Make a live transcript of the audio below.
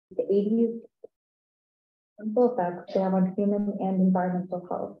the 80s, harmful effects they have on human and environmental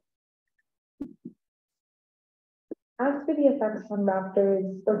health. As for the effects on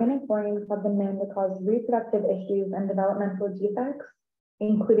raptors, organic chlorines have been known to cause reproductive issues and developmental defects,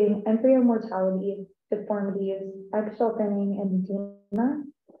 including embryo mortality, deformities, eggshell thinning, and edema,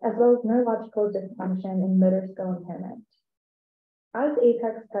 as well as neurological dysfunction and motor skill impairment. As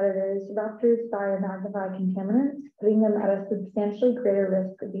apex predators, raptors fire and magnify contaminants, putting them at a substantially greater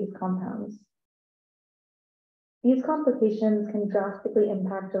risk of these compounds. These complications can drastically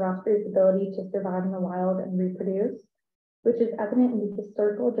impact a raptor's ability to survive in the wild and reproduce, which is evident in the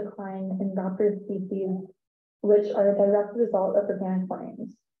historical decline in raptor species, which are a direct result of organic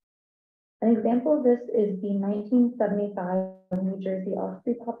chlorines. An example of this is the 1975 New Jersey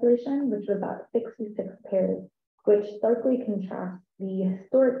osprey population, which was at 66 pairs, which starkly contrasts the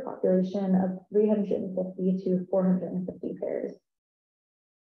historic population of 350 to 450 pairs.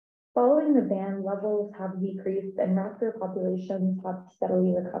 Following the ban, levels have decreased and raptor populations have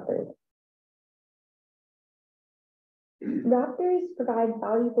steadily recovered. Raptors provide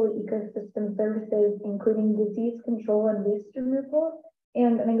valuable ecosystem services, including disease control and waste removal.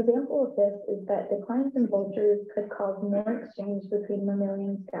 And an example of this is that declines in vultures could cause more exchange between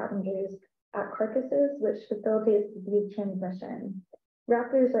mammalian scavengers at carcasses, which facilitates disease transmission.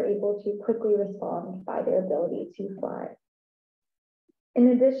 Raptors are able to quickly respond by their ability to fly. In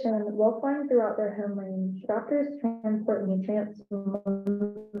addition, while flying throughout their home range, raptors transport nutrients from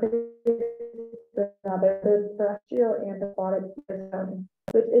one place to another, both terrestrial and aquatic systems,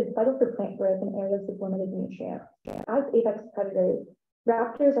 which is vital for plant growth in areas with limited nutrients. As apex predators,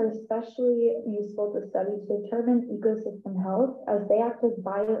 raptors are especially useful to study to determine ecosystem health, as they act as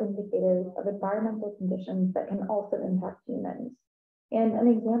bioindicators of environmental conditions that can also impact humans. And an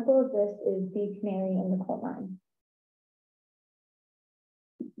example of this is the canary in the coal mine.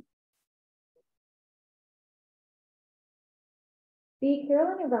 The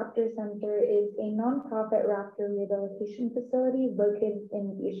Carolina Raptor Center is a nonprofit raptor rehabilitation facility located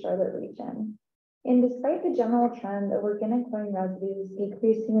in the East Charlotte region. And despite the general trend of organic chlorine residues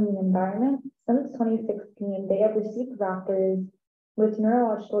decreasing in the environment, since 2016, they have received raptors with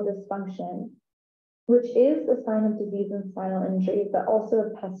neurological dysfunction, which is a sign of disease and spinal injury, but also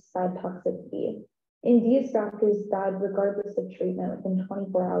of pesticide toxicity. And these raptors died regardless of treatment within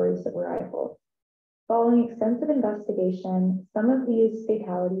 24 hours of arrival. Following extensive investigation, some of these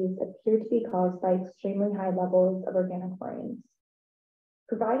fatalities appear to be caused by extremely high levels of organic chlorines.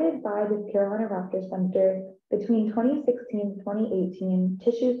 Provided by the Carolina Raptor Center, between 2016 and 2018,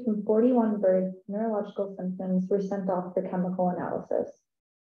 tissues from 41 birds' neurological symptoms were sent off for chemical analysis.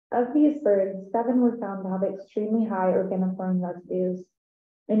 Of these birds, 7 were found to have extremely high organic chlorine residues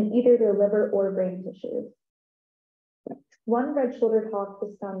in either their liver or brain tissues. One red-shouldered hawk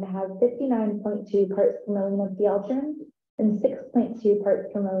was found to have 59.2 parts per million of dieldrin and 6.2 parts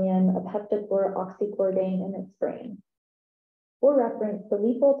per million of heptachloroxychlordane in its brain. For reference, the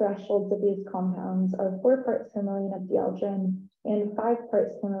lethal thresholds of these compounds are 4 parts per million of dieldrin and 5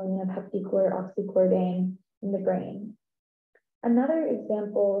 parts per million of heptachloroxychlordane in the brain. Another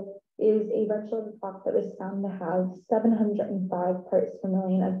example is a red-shouldered hawk that was found to have 705 parts per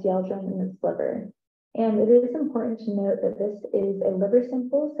million of dieldrin in its liver. And it is important to note that this is a liver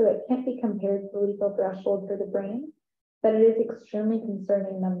sample, so it can't be compared to the lethal threshold for the brain, but it is extremely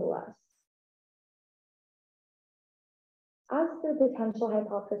concerning nonetheless. As for potential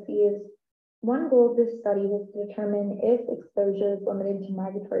hypotheses, one goal of this study was to determine if exposure is limited to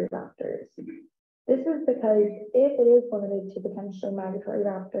migratory raptors. This is because if it is limited to potentially migratory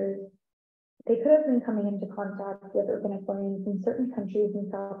raptors, they could have been coming into contact with organic chlorines in certain countries in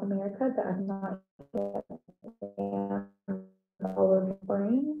South America that have not yet banned all organic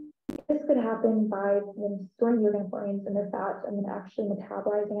chlorine. This could happen by them storing the organic chlorines in their fat and then actually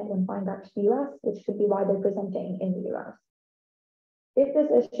metabolizing it when flying back to the US, which could be why they're presenting in the US. If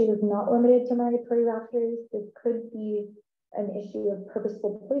this issue is not limited to migratory raptors, this could be an issue of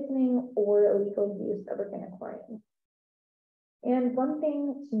purposeful poisoning or illegal use of organic chlorine. And one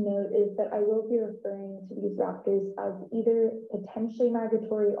thing to note is that I will be referring to these raptors as either potentially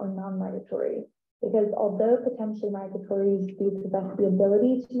migratory or non-migratory, because although potentially migratories do possess the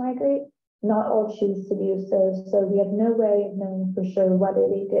ability to migrate, not all choose to do so, so we have no way of knowing for sure whether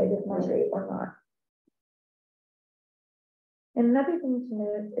they did migrate or not. And another thing to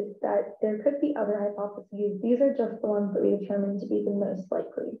note is that there could be other hypotheses. These are just the ones that we determined to be the most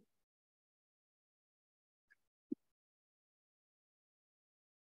likely.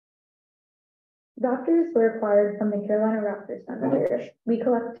 Raptors were acquired from the Carolina Raptor Center. We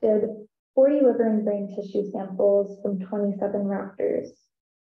collected 40 liver and brain tissue samples from 27 raptors.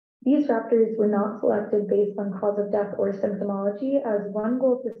 These raptors were not selected based on cause of death or symptomology, as one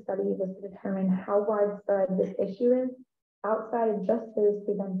goal of the study was to determine how widespread this issue is outside of just those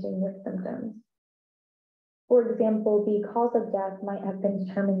presenting with symptoms. For example, the cause of death might have been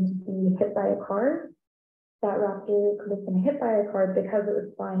determined to be hit by a car. That raptor could have been hit by a car because it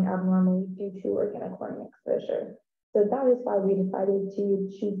was flying abnormally due to organic chlorine exposure. So that is why we decided to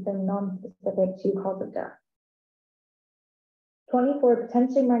choose them non-specific to cause of death. 24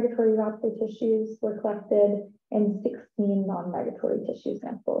 potentially migratory raptor tissues were collected and 16 non-migratory tissue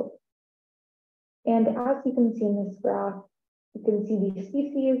samples. And as you can see in this graph, you can see these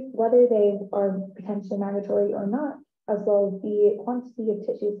species, whether they are potentially migratory or not, as well as the quantity of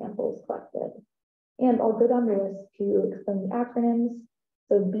tissue samples collected. And I'll go down the list to explain the acronyms.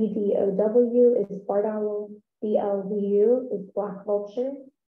 So BDOW is barred owl, BLVU is black vulture,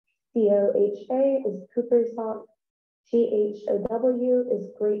 COHA is Cooper's hawk, GHOW is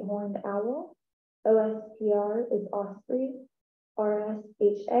great horned owl, OSPR is osprey,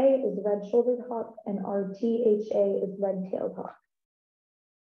 RSHA is red-shouldered hawk, and RTHA is red-tailed hawk.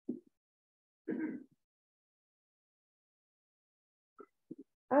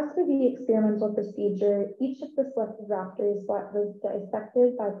 As for the experimental procedure, each of the selected raptors was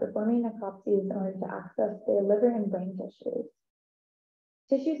dissected by performing necropsies in order to access their liver and brain tissues.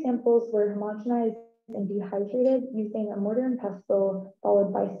 Tissue samples were homogenized and dehydrated using a mortar and pestle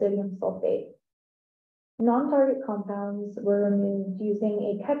followed by sodium sulfate. Non-target compounds were removed using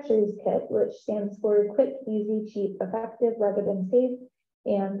a catcher's kit, which stands for quick, easy, cheap, effective, rather than safe.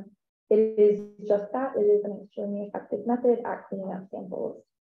 And it is just that, it is an extremely effective method at cleaning up samples.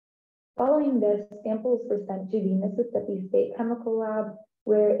 Following this, samples were sent to the Mississippi State Chemical Lab,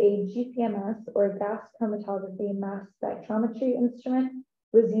 where a GCMS, or gas chromatography mass spectrometry instrument,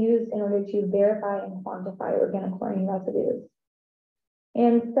 was used in order to verify and quantify organic chlorine residues.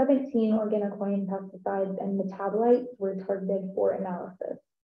 And 17 organic chlorine pesticides and metabolites were targeted for analysis.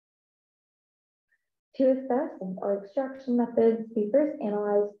 To assess our extraction methods, we first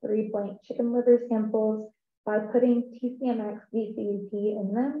analyzed 3 blank chicken liver samples by putting TCMX VCUP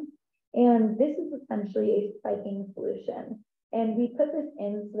in them. And this is essentially a spiking solution. And we put this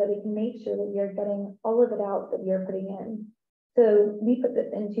in so that we can make sure that we are getting all of it out that we are putting in. So we put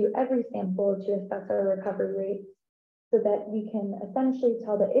this into every sample to assess our recovery rates so that we can essentially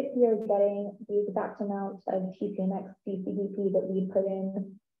tell that if we are getting the exact amount of TCMX DCBP that we put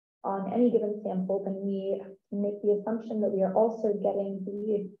in on any given sample, then we make the assumption that we are also getting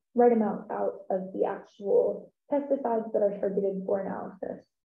the right amount out of the actual pesticides that are targeted for analysis.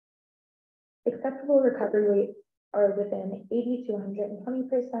 Acceptable recovery rates are within 80 to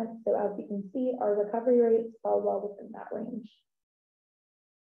 120%. So as you can see, our recovery rates fall well within that range.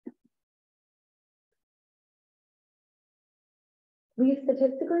 We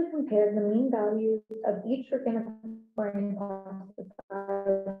statistically compared the mean values of each organic chlorine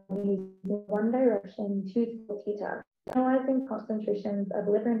pesticide using one direction two-cell t-test, analyzing concentrations of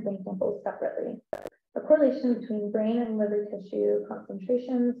liver and brain samples separately. A correlation between brain and liver tissue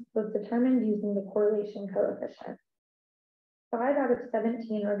concentrations was determined using the correlation coefficient. 5 out of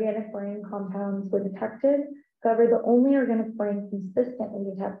 17 organic chlorine compounds were detected. However, the only organic chlorine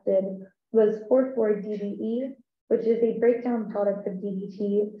consistently detected was 4,4-DDE, which is a breakdown product of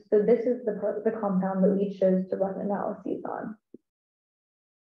DDT. So this is the compound that we chose to run analyses on.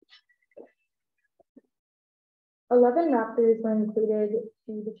 11 raptors were included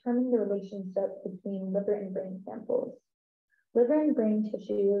to determine the relationship between liver and brain samples. Liver and brain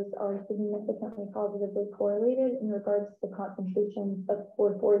tissues are significantly positively correlated in regards to the concentrations of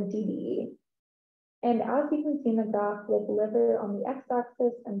 4,4-DDE. And as you can see in the graph, with liver on the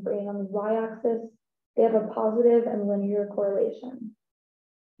x-axis and brain on the y-axis, they have a positive and linear correlation.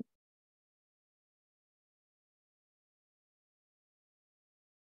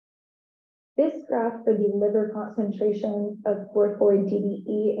 This graph for the liver concentration of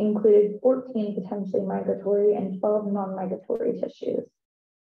 4,4-DDE included 14 potentially migratory and 12 non-migratory tissues.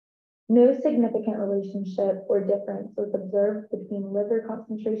 No significant relationship or difference was observed between liver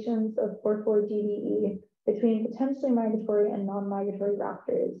concentrations of 4,4-DDE between potentially migratory and non-migratory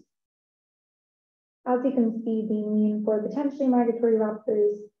raptors. As you can see, the mean for potentially migratory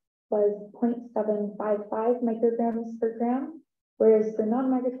raptors was 0.755 micrograms per gram, whereas for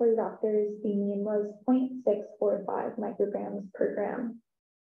non-migratory raptors, the mean was 0.645 micrograms per gram.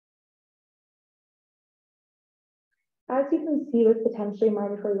 As you can see with potentially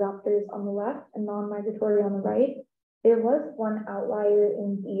migratory raptors on the left and non-migratory on the right, there was one outlier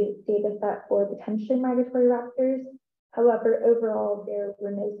in the data set for potentially migratory raptors. However, overall, there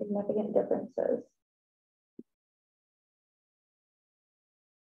were no significant differences.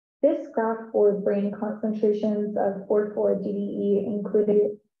 graph for brain concentrations of 4,4-DDE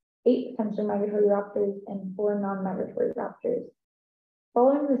included 8 potentially migratory raptors and 4 non-migratory raptors.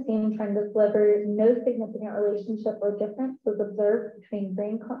 Following the same trend as liver, no significant relationship or difference was observed between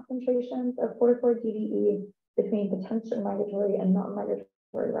brain concentrations of 4,4-DDE between potentially migratory and non-migratory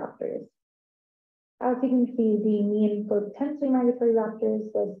raptors. As you can see, the mean for potentially migratory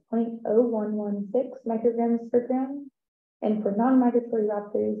raptors was 0.0116 micrograms per gram, and for non-migratory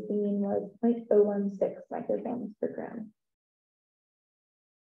raptors, the mean was 0.016 micrograms per gram.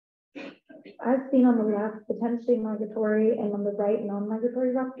 As seen on the left, potentially migratory, and on the right,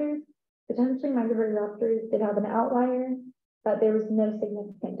 non-migratory raptors, potentially migratory raptors did have an outlier, but there was no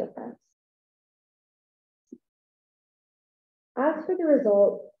significant difference. As for the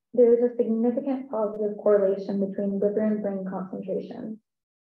results, there is a significant positive correlation between liver and brain concentrations.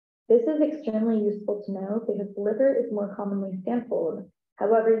 This is extremely useful to know because the liver is more commonly sampled.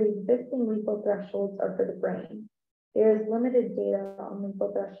 However, the existing lethal thresholds are for the brain. There is limited data on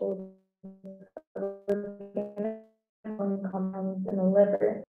lethal thresholds of compounds in the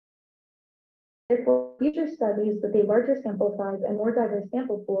liver. Therefore, future studies with a larger sample size and more diverse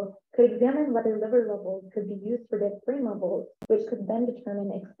sample pool could examine whether liver levels could be used to predict brain levels, which could then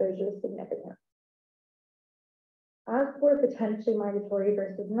determine exposure significance. As for potentially migratory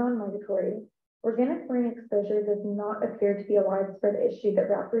versus non-migratory, organic brain exposure does not appear to be a widespread issue that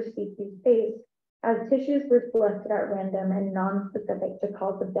raptor species face, as tissues were selected at random and non-specific to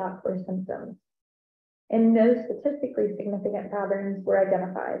cause of death or symptoms. And no statistically significant patterns were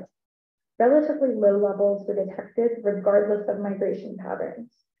identified. Relatively low levels were detected regardless of migration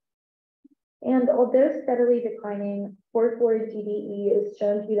patterns. And although steadily declining, 4,4-DDE is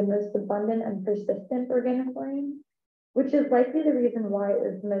shown to be the most abundant and persistent organochlorine, which is likely the reason why it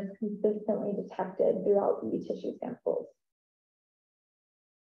is most consistently detected throughout the tissue samples.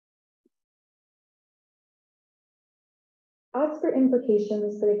 As for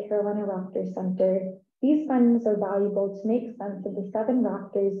implications for the Carolina Raptor Center, these findings are valuable to make sense of the 7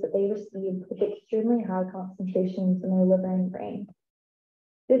 raptors that they received with extremely high concentrations in their liver and brain.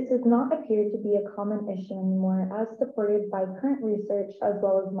 This does not appear to be a common issue anymore, as supported by current research as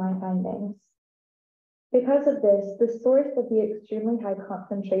well as my findings. Because of this, the source of the extremely high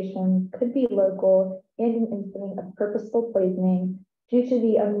concentration could be local and an incident of purposeful poisoning due to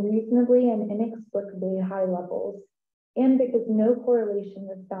the unreasonably and inexplicably high levels, and because no correlation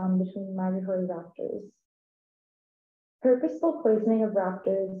was found between migratory raptors. Purposeful poisoning of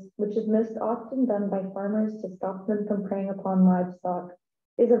raptors, which is most often done by farmers to stop them from preying upon livestock,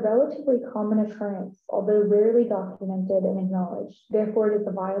 is a relatively common occurrence, although rarely documented and acknowledged. Therefore, it is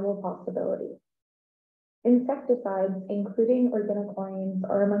a viable possibility. Insecticides, including organochlorines,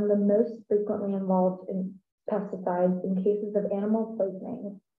 are among the most frequently involved in pesticides in cases of animal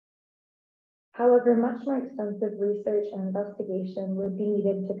poisoning. However, much more extensive research and investigation would be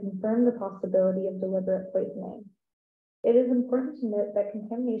needed to confirm the possibility of deliberate poisoning. It is important to note that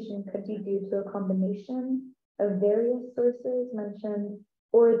contamination could be due to a combination of various sources mentioned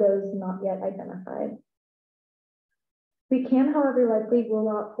or those not yet identified. We can, however, likely rule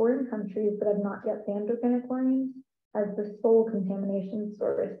out foreign countries that have not yet banned organochlorines as the sole contamination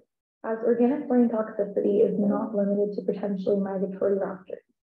source, as organochlorine toxicity is not limited to potentially migratory raptors.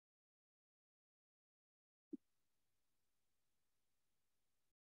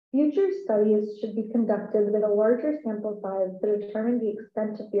 Future studies should be conducted with a larger sample size to determine the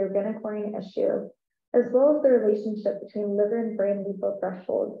extent of the organochlorine issue, as well as the relationship between liver and brain lethal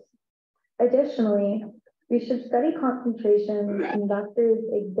thresholds. Additionally, we should study concentrations in vectors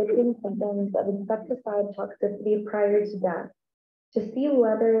exhibiting symptoms of insecticide toxicity prior to death to see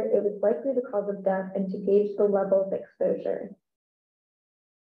whether it was likely the cause of death and to gauge the level of exposure.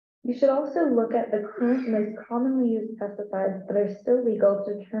 We should also look at the current most commonly used pesticides that are still legal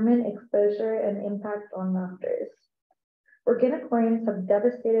to determine exposure and impact on raptors. Organochlorines have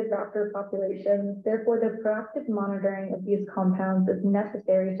devastated raptor populations, therefore the proactive monitoring of these compounds is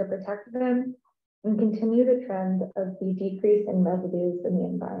necessary to protect them and continue the trend of the decrease in residues in the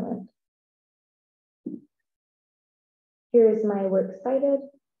environment. Here is my works cited.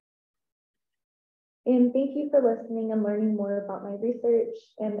 And thank you for listening and learning more about my research.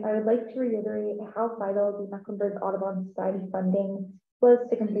 And I would like to reiterate how vital the Mecklenburg Audubon Society funding was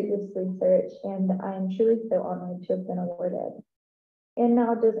to complete this research, and I am truly so honored to have been awarded. And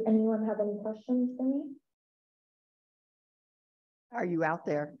now, does anyone have any questions for me? Are you out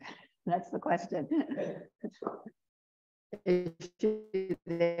there? That's the question. Is she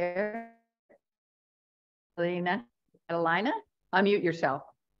there? Alina? Unmute yourself.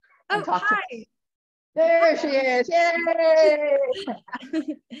 Oh, hi. There she is. Yay!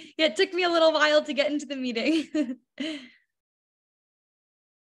 Yeah, it took me a little while to get into the meeting.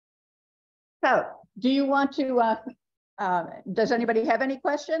 So, do you want to, does anybody have any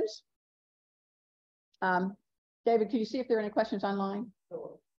questions? David, can you see if there are any questions online?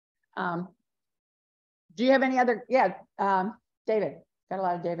 Do you have any other? Yeah, David, got a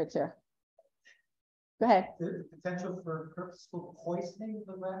lot of Davids here. Go ahead. The potential for purposeful poisoning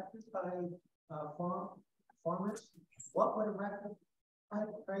of the raptors by farmers. What would a raptor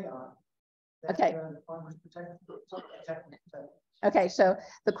prey on? That, Okay. The farmers protect. Okay, so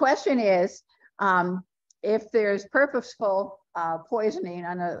the question is, if there's purposeful poisoning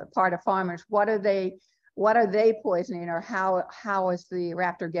on the part of farmers, what are they poisoning, or how is the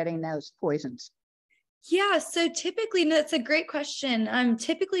raptor getting those poisons? Yeah, so typically, no, that's a great question.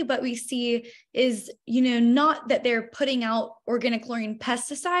 Typically what we see is, not that they're putting out organochlorine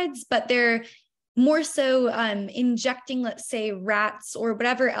pesticides, but they're more so injecting, let's say, rats or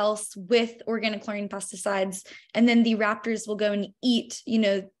whatever else with organochlorine pesticides, and then the raptors will go and eat,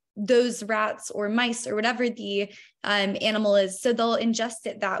 those rats or mice or whatever the animal is. So they'll ingest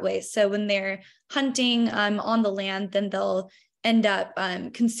it that way. So when they're hunting on the land, then they'll end up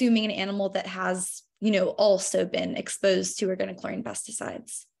consuming an animal that has, also been exposed to organochlorine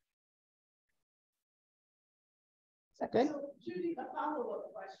pesticides. Is that good? So, Judy, a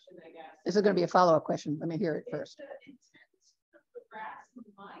follow-up question, I guess. This is going to be a follow-up question. Let me hear it first. Is the intent of the rats and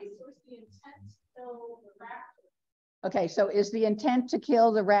mice, or is the intent to kill the raptor? Okay, so is the intent to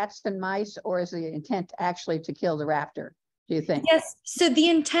kill the rats and mice, or is the intent actually to kill the raptor, do you think? Yes, so the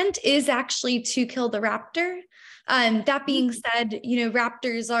intent is actually to kill the raptor. That being said,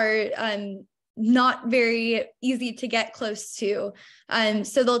 raptors are not very easy to get close to.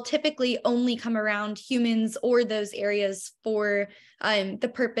 So they'll typically only come around humans or those areas for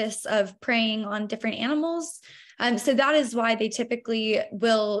the purpose of preying on different animals. So that is why they typically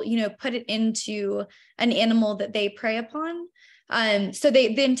will, put it into an animal that they prey upon. So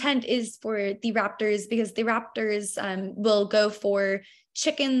the intent is for the raptors, because the raptors will go for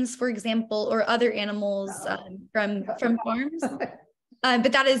chickens, for example, or other animals from farms.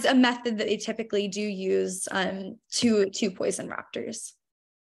 But that is a method that they typically do use to poison raptors,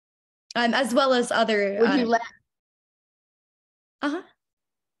 as well as other. Would you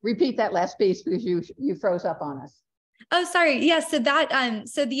repeat that last piece, because you froze up on us? Oh, sorry. Yeah. So that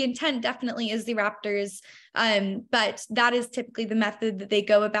so the intent definitely is the raptors, but that is typically the method that they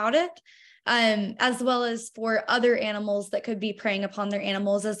go about it, as well as for other animals that could be preying upon their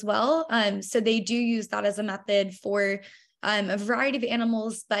animals as well. So they do use that as a method for a variety of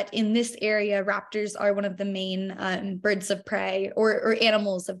animals, but in this area, raptors are one of the main birds of prey or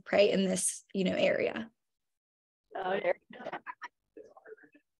animals of prey in this area. Oh,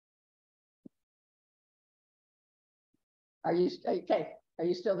 Are you okay? Are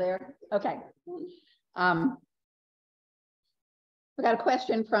you still there? Okay. We got a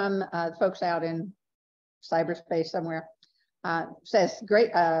question from folks out in cyberspace somewhere. Says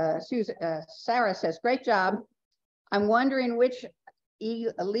great. Sarah says, great job. I'm wondering which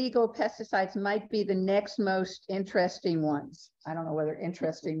illegal pesticides might be the next most interesting ones. I don't know whether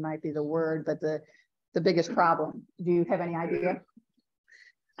interesting might be the word, but the biggest problem. Do you have any idea?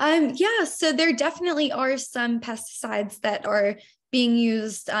 Yeah, so there definitely are some pesticides that are being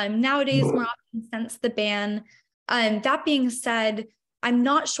used nowadays more often since the ban. That being said, I'm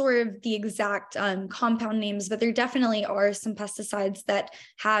not sure of the exact compound names, but there definitely are some pesticides that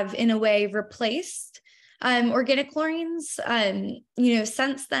have, in a way, replaced organic chlorines,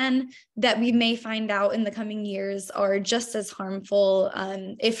 since then, that we may find out in the coming years are just as harmful,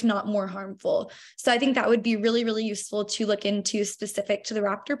 if not more harmful. So I think that would be really, really useful to look into specific to the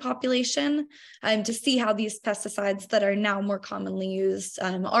raptor population, to see how these pesticides that are now more commonly used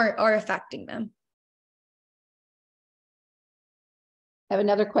are affecting them. I have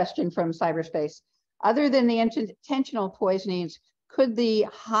another question from cyberspace. Other than the intentional poisonings, could the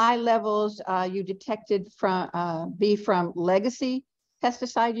high levels you detected be from legacy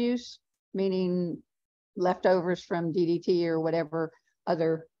pesticide use, meaning leftovers from DDT or whatever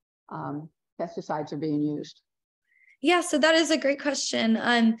other pesticides are being used? Yeah, so that is a great question.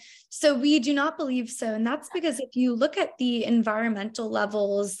 So we do not believe so. And that's because if you look at the environmental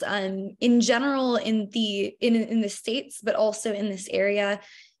levels in general in the States, but also in this area,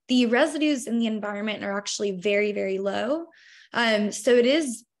 the residues in the environment are actually very, very low. So it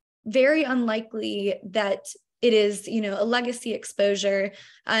is very unlikely that it is, a legacy exposure.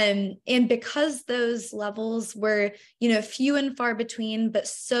 And because those levels were, few and far between, but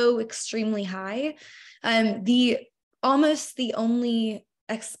so extremely high, almost the only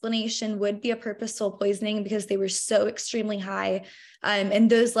explanation would be a purposeful poisoning because they were so extremely high. And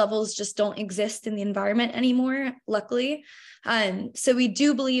those levels just don't exist in the environment anymore, luckily. So we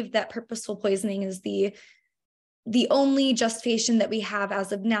do believe that purposeful poisoning is the only justification that we have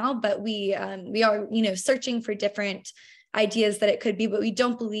as of now, but we are, searching for different ideas that it could be, but we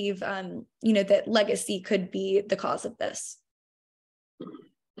don't believe, that legacy could be the cause of this.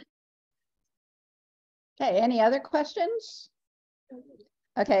 Okay, any other questions?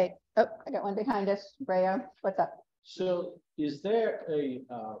 Okay, oh, I got one behind us. Brayo, what's up? So is there a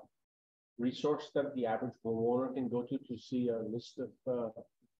resource that the average homeowner can go to see a list of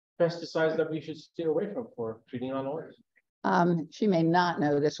pesticides that we should stay away from for treating our lawns? She may not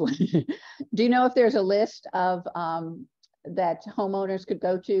know this one. Do you know if there's a list of that homeowners could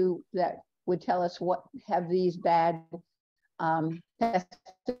go to that would tell us what have these bad pesticides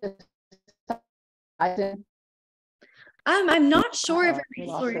in? I'm not sure of a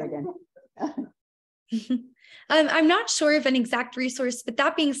resource. I'm not sure of an exact resource, but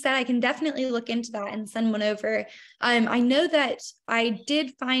that being said, I can definitely look into that and send one over. I know that I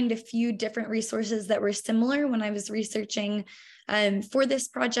did find a few different resources that were similar when I was researching for this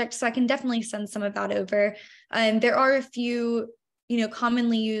project, so I can definitely send some of that over. There are a few,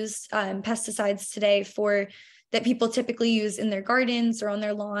 commonly used pesticides today that people typically use in their gardens or on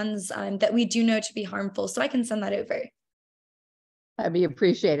their lawns that we do know to be harmful, so I can send that over. That'd be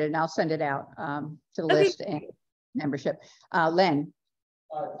appreciated, and I'll send it out to the list and membership. Len.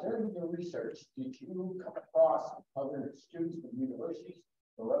 During your research, did you come across other students from universities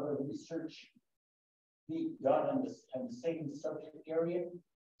or other research being done in the same subject area?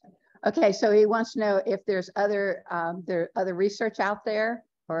 Okay, so he wants to know if there's other research out there,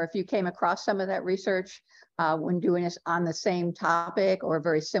 or if you came across some of that research when doing this on the same topic or a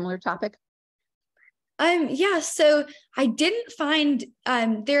very similar topic. Yeah, so I didn't find,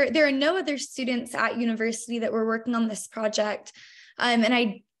 there are no other students at university that were working on this project. And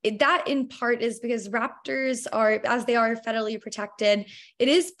that in part is because raptors are, as they are federally protected, it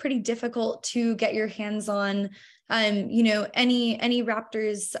is pretty difficult to get your hands on, any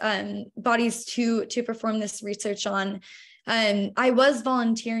raptors' bodies to perform this research on. I was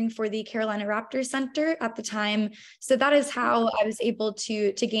volunteering for the Carolina Raptor Center at the time, so that is how I was able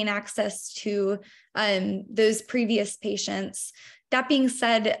to gain access to those previous patients. That being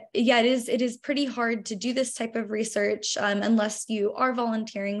said, yeah, it is pretty hard to do this type of research unless you are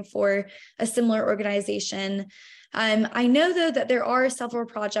volunteering for a similar organization. I know, though, that there are several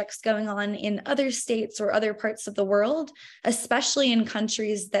projects going on in other states or other parts of the world, especially in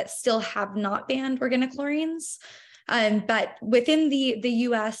countries that still have not banned organochlorines. But within the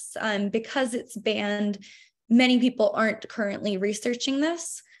US, because it's banned, many people aren't currently researching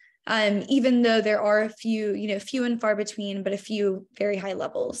this, even though there are a few, few and far between, but a few very high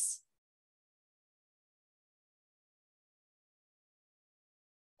levels.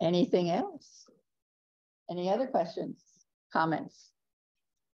 Anything else? Any other questions, comments?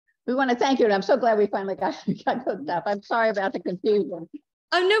 We want to thank you, and I'm so glad we finally got hooked up. I'm sorry about the confusion.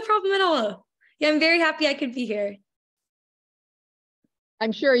 Oh, no problem at all. Yeah, I'm very happy I could be here.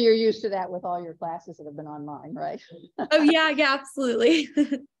 I'm sure you're used to that with all your classes that have been online, right? Oh yeah, absolutely.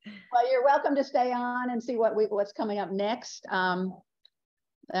 Well, you're welcome to stay on and see what's coming up next. I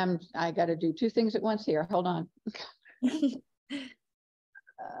got to do two things at once here. Hold on. Get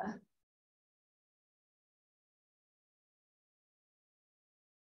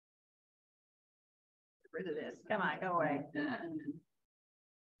rid of this. Come on, go away.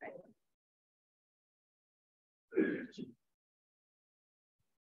 Right.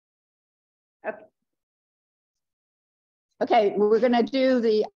 Okay, we're going to do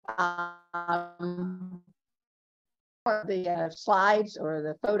the slides or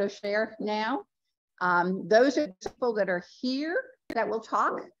the photo share now. Those are people that are here that will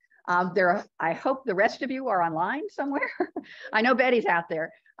talk. I hope the rest of you are online somewhere. I know Betty's out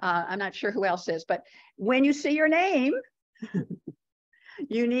there. I'm not sure who else is, but when you see your name,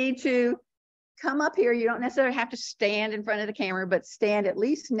 you need to come up here. You don't necessarily have to stand in front of the camera, but stand at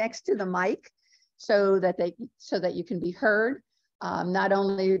least next to the mic so that you can be heard, not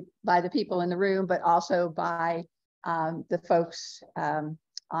only by the people in the room, but also by the folks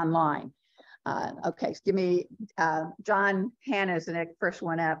online. Okay, so give me, John Hannah is the first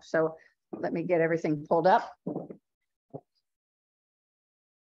one up. So let me get everything pulled up.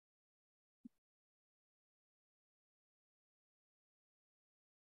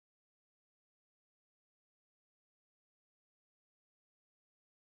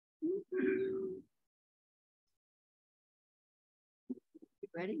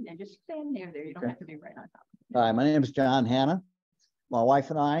 Ready? Now just stand there. You don't have to be right on top. Hi, my name is John Hannah. my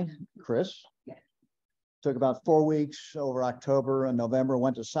wife and I, Chris, took about 4 weeks over October and November,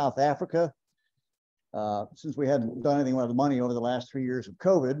 went to South Africa. Since we hadn't done anything with the money over the last 3 years of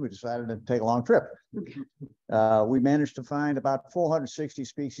COVID, we decided to take a long trip. We managed to find about 460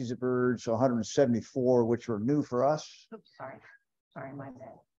 species of birds, 174, which were new for us. Oops, sorry, my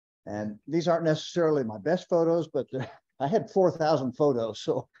bad. And these aren't necessarily my best photos, but I had 4,000 photos,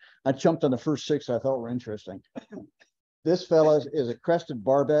 so I jumped on the first 6 I thought were interesting. This fella is a crested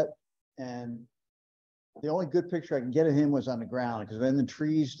barbet, and the only good picture I can get of him was on the ground, because in the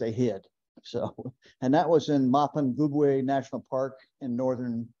trees they hid. So, and that was in Mecklenburg National Park in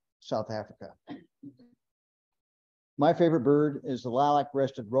northern South Africa. My favorite bird is the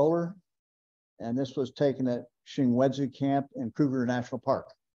lilac-breasted roller, and this was taken at Shingwedzu Camp in Kruger National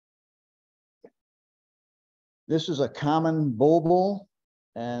Park. This is a common bulbul,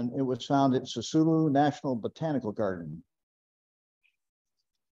 and it was found at Sisulu National Botanical Garden.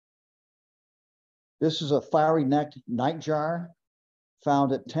 This is a fiery-necked nightjar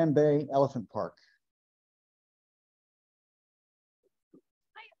found at Tembe Elephant Park.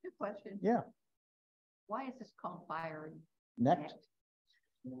 I have a question. Yeah. Why is this called fiery Necked.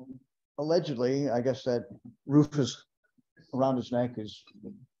 Allegedly, I guess that rufous around his neck is,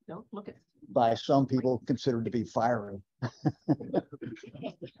 Don't look at. by some people, considered to be fiery.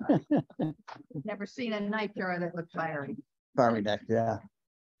 Never seen a nightjar that looked fiery. Fiery neck, yeah.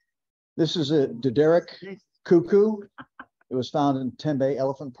 This is a Doderic cuckoo. It was found in Tembe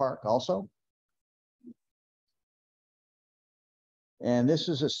Elephant Park also. And this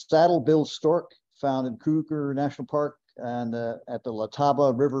is a saddle-billed stork found in Kruger National Park and at the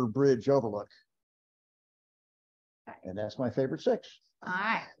Lataba River Bridge overlook. And that's my favorite 6. All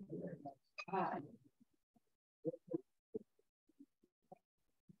right.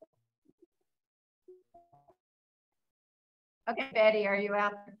 Okay, Betty, are you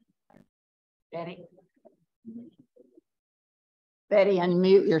out there? Betty? Betty,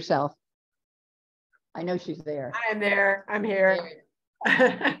 unmute yourself. I know she's there. I'm there. I'm here.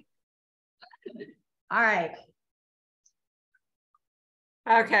 All right.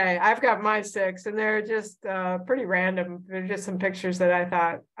 Okay, I've got my 6, and they're just pretty random. They're just some pictures that I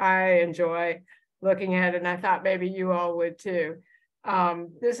thought I enjoy looking at, and I thought maybe you all would too.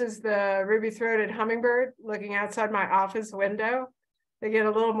 This is the ruby-throated hummingbird looking outside my office window. They get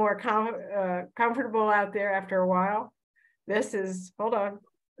a little more comfortable out there after a while. This is, hold on,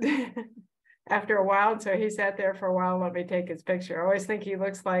 after a while, so he sat there for a while. Let me take his picture. I always think he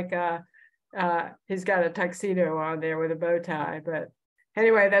looks like he's got a tuxedo on there with a bow tie, but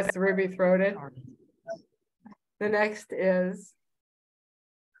anyway, that's the ruby-throated. The next is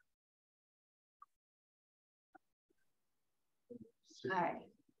All right.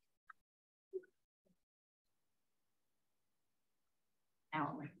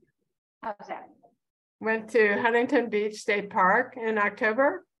 Now, how's that? went to Huntington Beach State Park in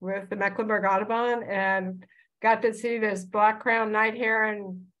October with the Mecklenburg Audubon and got to see this black-crowned night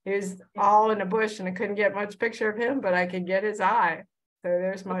heron. He's all in a bush, and I couldn't get much picture of him, but I could get his eye. So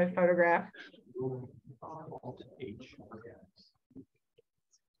there's my photograph.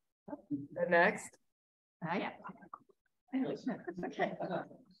 The next. Yeah. Okay.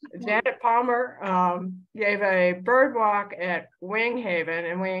 Janet Palmer gave a bird walk at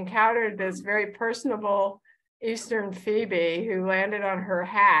Winghaven, and we encountered this very personable Eastern phoebe who landed on her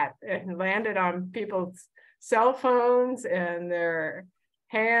hat and landed on people's cell phones and their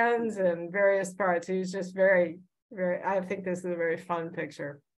hands and various parts. He was just very, very, I think this is a very fun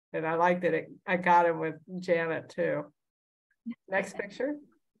picture, and I liked it. I got him with Janet too. Next picture.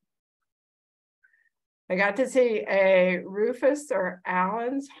 I got to see a Rufus or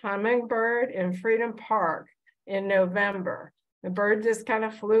Allen's hummingbird in Freedom Park in November. The bird just kind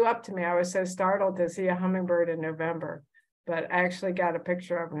of flew up to me. I was so startled to see a hummingbird in November, but I actually got a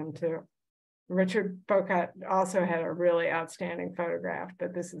picture of him too. Richard Bocat also had a really outstanding photograph,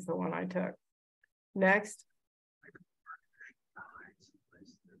 but this is the one I took. Next.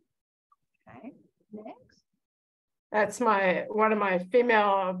 Okay. Next. That's one of my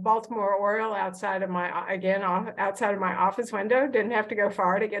female Baltimore Oriole outside of my office window. Didn't have to go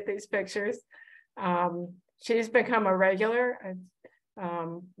far to get these pictures. She's become a regular.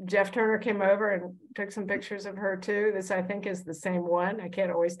 Jeff Turner came over and took some pictures of her too. This, I think, is the same one. I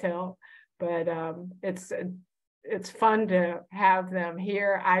can't always tell, but it's fun to have them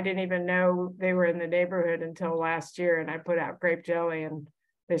here. I didn't even know they were in the neighborhood until last year, and I put out grape jelly and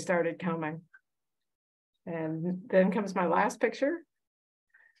they started coming. And then comes my last picture.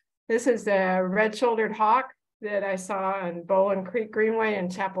 This is a red-shouldered hawk that I saw on Bowling Creek Greenway in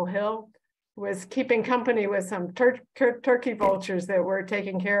Chapel Hill. was keeping company with some turkey vultures that were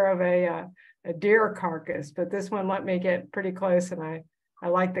taking care of a deer carcass, but this one let me get pretty close, and I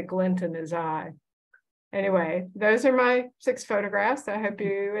like the glint in his eye. Anyway, those are my 6 photographs. I hope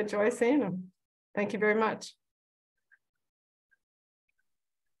you enjoy seeing them. Thank you very much.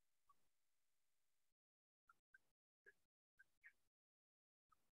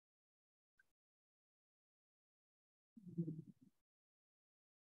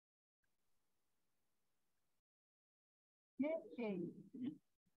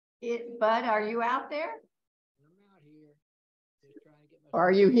 Bud, are you out there? I'm out here. Just trying to get myself. Or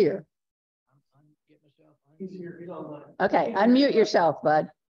are you here? I'm getting myself. He's here, he's online. Okay, unmute yourself, Bud.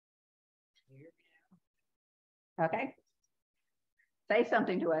 Can you hear me now? Okay. Say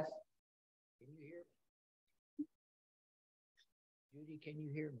something to us. Can you hear me? Judy, can you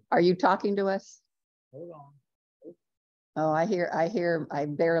hear me? Are you talking to us? Hold on. Oh, I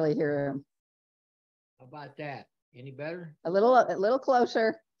barely hear him. How about that? Any better? A little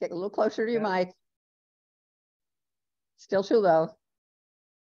closer. Get a little closer to your mic. Still too low.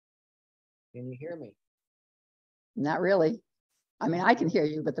 Can you hear me? Not really. I mean, I can hear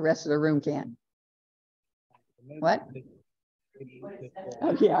you, but the rest of the room can't. What?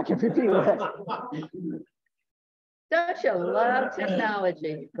 Oh yeah, I can repeat that. Don't you love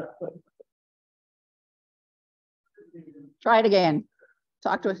technology? Try it again.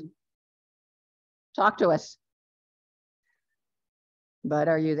 Talk to us. Talk to us. Bud,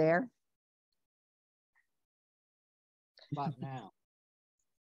 are you there? About now.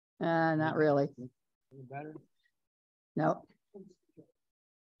 Not really. Any better? No.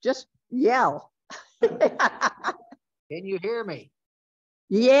 Just yell. Can you hear me?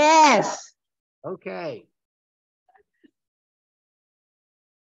 Yes. Okay.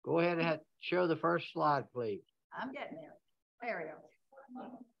 Go ahead and show the first slide, please. I'm getting there. There we go.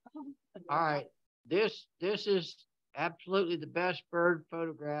 All right. This is absolutely the best bird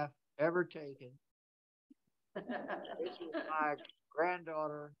photograph ever taken. This is my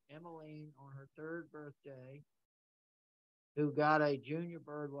granddaughter, Emmeline, on her 3rd birthday, who got a junior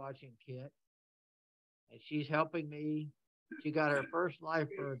bird watching kit. And she's helping me. She got her first live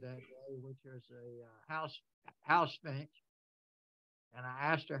bird that day, which is a house finch. And I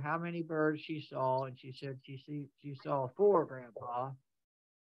asked her how many birds she saw, and she said she saw 4, Grandpa.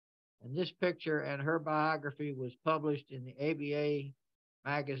 And this picture and her biography was published in the ABA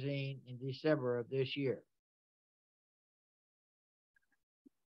magazine in December of this year.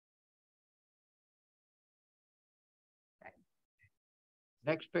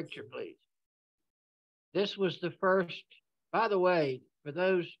 Next picture, please. This was the first, by the way, for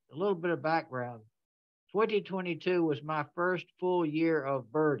those, a little bit of background, 2022 was my first full year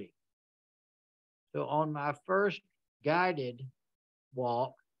of birding. So on my first guided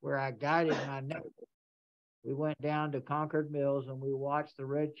walk, where I guided my neighbor, we went down to Concord Mills and we watched the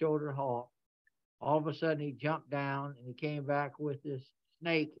red-shouldered hawk. All of a sudden he jumped down and he came back with this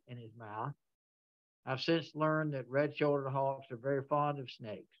snake in his mouth. I've since learned that red-shouldered hawks are very fond of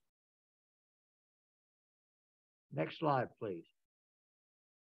snakes. Next slide, please.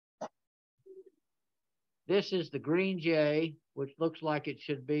 This is the green jay, which looks like it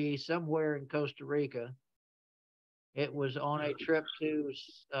should be somewhere in Costa Rica. It was on a trip to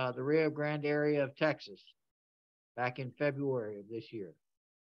the Rio Grande area of Texas back in February of this year.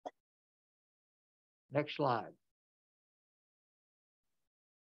 Next slide.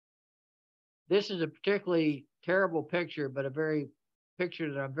 This is a particularly terrible picture, but a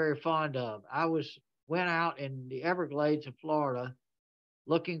picture that I'm very fond of. I went out in the Everglades of Florida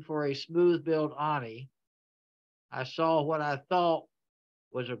looking for a smooth-billed Ani. I saw what I thought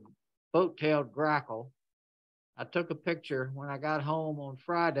was a boat-tailed grackle. I took a picture. When I got home on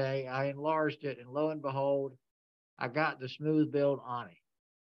Friday, I enlarged it, and lo and behold, I got the smooth-billed Ani.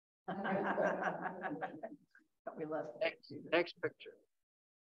 We love Next picture.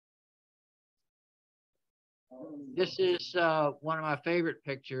 This is one of my favorite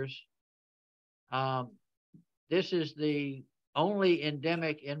pictures. This is the only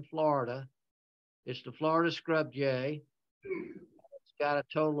endemic in Florida. It's the Florida scrub jay. It's got a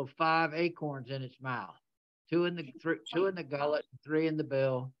total of 5 acorns in its mouth, 2 in the gullet, 3 in the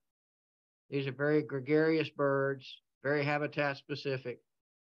bill. These are very gregarious birds, very habitat specific.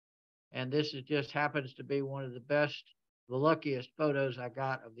 And this just happens to be one of the best, the luckiest photos I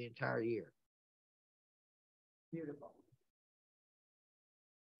got of the entire year. Beautiful.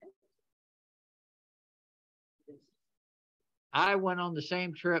 I went on the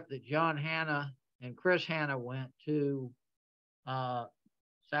same trip that John Hanna and Chris Hanna went to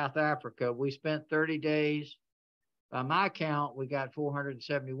South Africa. We spent 30 days by my count, we got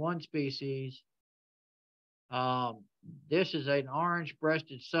 471 species. This is an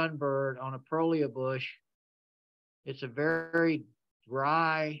orange-breasted sunbird on a prolia bush. It's a very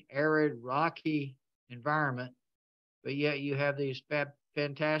dry, arid, rocky environment, but yet you have these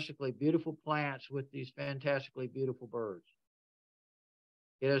fantastically beautiful plants with these fantastically beautiful birds.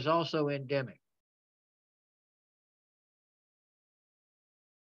 It is also endemic.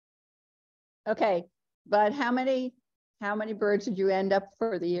 Okay, but how many birds did you end up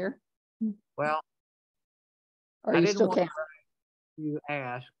for the year? Well, Or I you didn't still want can't? you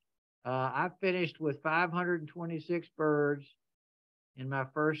ask. I finished with 526 birds in my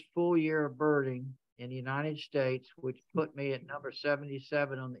first full year of birding in the United States, which put me at number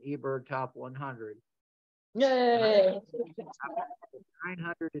 77 on the eBird Top 100. Yay!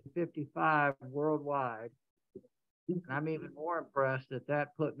 955 worldwide. And I'm even more impressed that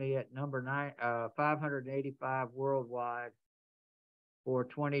that put me at number 585 worldwide for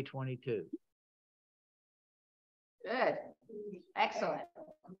 2022. Good. Excellent.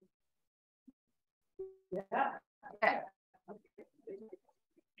 Yeah. Okay.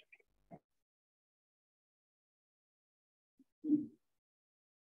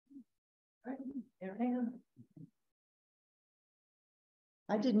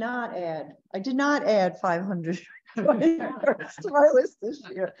 I did not add 500 to my list this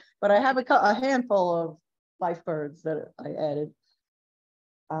year, but I have a handful of life birds that I added.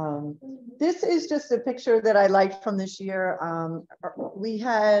 This is just a picture that I liked from this year. We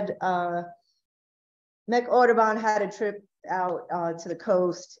had Audubon had a trip out to the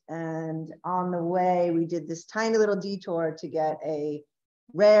coast, and on the way we did this tiny little detour to get a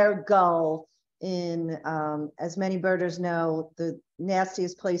rare gull in, as many birders know, the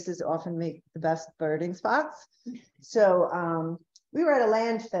nastiest places often make the best birding spots. So we were at a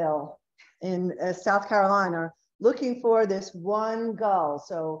landfill in South Carolina looking for this one gull.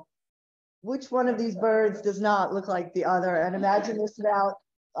 So which one of these birds does not look like the other? And imagine this about,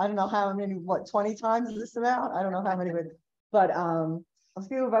 I don't know how many, what, 20 times this amount? I don't know how many, but a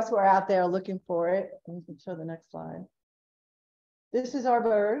few of us were out there looking for it. And we can show the next slide. This is our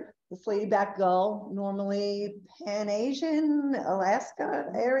bird, the slaty-backed gull, normally Pan-Asian,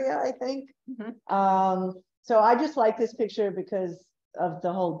 Alaska area, I think. Mm-hmm. So I just like this picture because of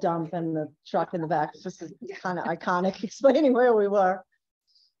the whole dump and the truck in the back. It's just kind of iconic, explaining where we were.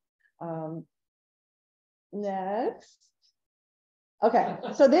 Next. Okay,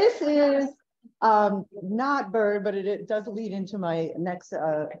 so this is not bird, but it does lead into my next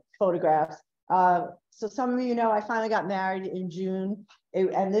photographs. So some of you know I finally got married in June,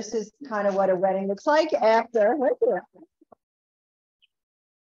 and this is kind of what a wedding looks like after. Right here.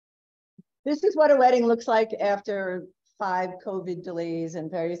 This is what a wedding looks like after 5 COVID delays and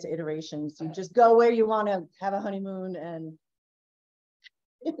various iterations. You just go where you want to have a honeymoon and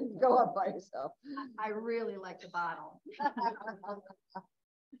go up by yourself. I really like the bottle.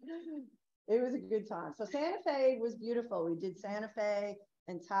 It was a good time. So Santa Fe was beautiful. We did Santa Fe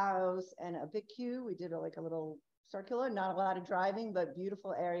and Taos and a big queue. We did like a little circular, not a lot of driving, but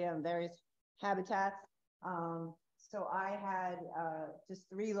beautiful area and various habitats. So I had just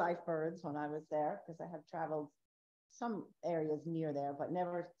 3 life birds when I was there because I have traveled some areas near there, but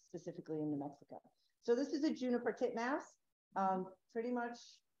never specifically in New Mexico. So this is a juniper titmouse, pretty much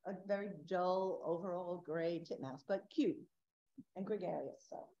a very dull overall gray titmouse, but cute and gregarious.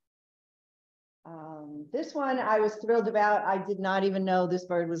 So this one I was thrilled about. I did not even know this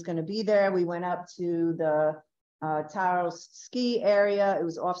bird was going to be there. We went up to the Taos ski area. It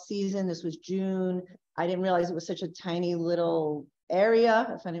was off season. This was June. I didn't realize it was such a tiny little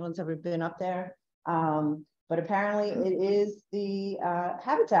area, if anyone's ever been up there. But apparently it is the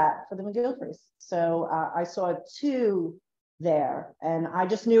habitat for the McGillicuddy's. So I saw 2 there, and I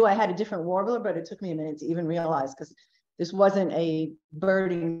just knew I had a different warbler, but it took me a minute to even realize because this wasn't a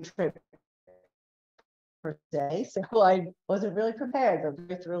birding trip per se, so I wasn't really prepared, but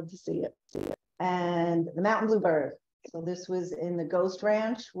very thrilled to see it. And the mountain bluebird. So this was in the Ghost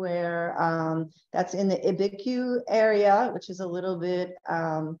Ranch, where that's in the Ibicu area, which is a little bit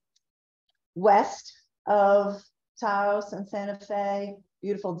west of Taos and Santa Fe.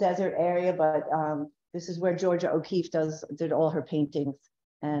 Beautiful desert area, but this is where Georgia O'Keeffe did all her paintings.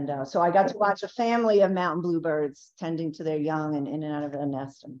 And so I got to watch a family of mountain bluebirds tending to their young and in and out of their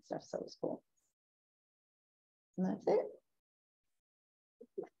nest and stuff. So it was cool. And that's it.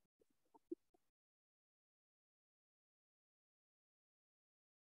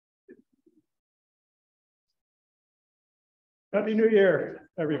 Happy New Year.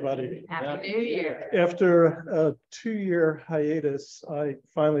 everybody. Happy New Year. After a 2-year hiatus, I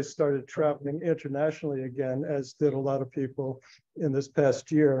finally started traveling internationally again, as did a lot of people in this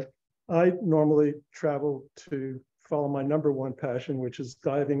past year. I normally travel to follow my #1 passion, which is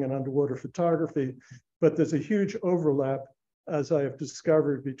diving and underwater photography, but there's a huge overlap, as I have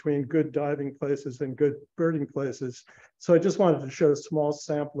discovered, between good diving places and good birding places. So I just wanted to show a small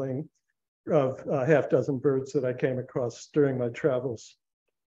sampling of a half dozen birds that I came across during my travels.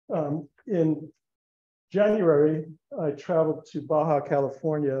 In January, I traveled to Baja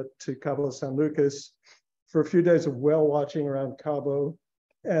California, to Cabo San Lucas, for a few days of whale watching around Cabo,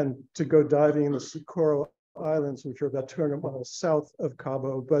 and to go diving in the Socorro Islands, which are about 200 miles south of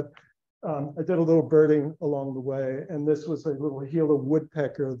Cabo. But I did a little birding along the way, and this was a little Gila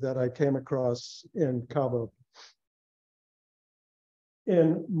woodpecker that I came across in Cabo.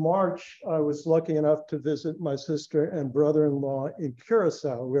 In March, I was lucky enough to visit my sister and brother-in-law in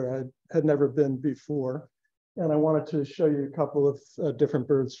Curacao, where I had never been before. And I wanted to show you a couple of different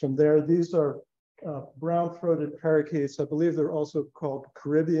birds from there. These are brown-throated parakeets. I believe they're also called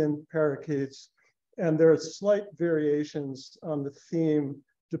Caribbean parakeets. And there are slight variations on the theme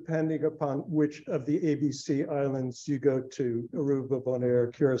depending upon which of the ABC islands you go to, Aruba,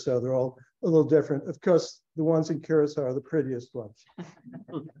 Bonaire, Curacao. They're all a little different. Of course, the ones in Curacao are the prettiest ones.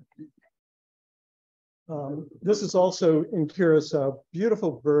 This is also in Curacao,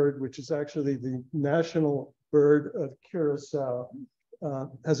 beautiful bird, which is actually the national bird of Curacao.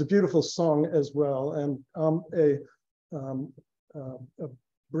 Has a beautiful song as well. And I'm a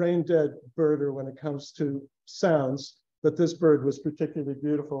brain-dead birder when it comes to sounds, but this bird was particularly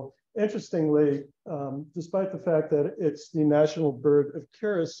beautiful. Interestingly, despite the fact that it's the national bird of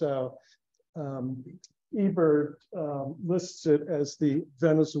Curacao, eBird lists it as the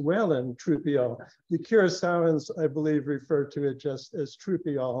Venezuelan troupial. The Curaçaoans, I believe, refer to it just as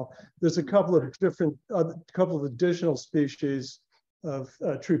troupial. There's a couple of additional species of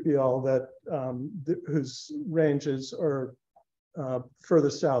troupial that whose ranges are further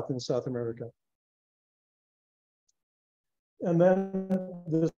south in South America. And then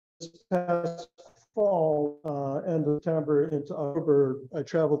this past fall, end of September into October, I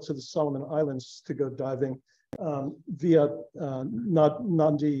traveled to the Solomon Islands to go diving via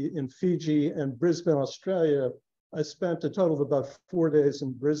Nandi in Fiji and Brisbane, Australia. I spent a total of about 4 days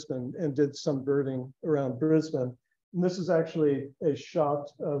in Brisbane and did some birding around Brisbane. And this is actually a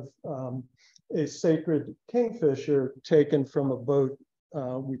shot of a sacred kingfisher taken from a boat.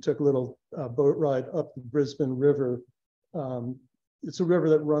 We took a little boat ride up the Brisbane River. It's a river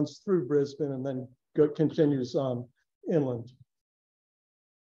that runs through Brisbane and then continues on inland.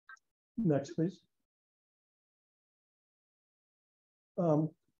 Next, please.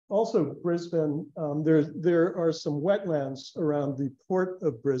 Also, Brisbane, there are some wetlands around the port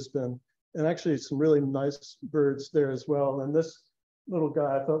of Brisbane, and actually some really nice birds there as well. And this little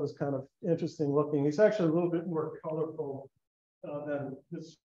guy I thought was kind of interesting looking. He's actually a little bit more colorful than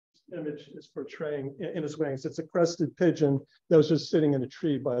this image is portraying in his wings. It's a crested pigeon that was just sitting in a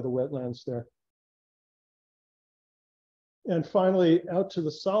tree by the wetlands there. And finally, out to the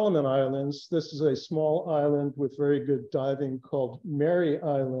Solomon Islands, this is a small island with very good diving called Mary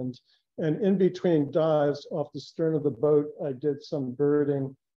Island. And in between dives off the stern of the boat, I did some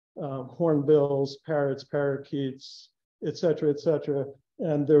birding, hornbills, parrots, parakeets, et cetera, et cetera.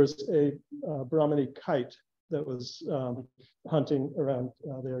 And there was a Brahminy kite that was hunting around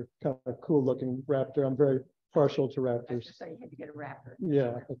their kind of cool looking raptor. I'm very partial to raptors. So you had to get a raptor.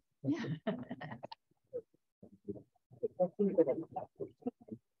 Yeah.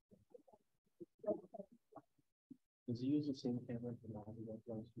 Does he use the same camera for all the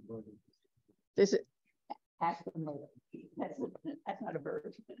ones to birding? This is ask them later. That's not a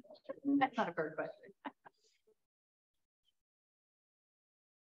bird. That's not a bird question.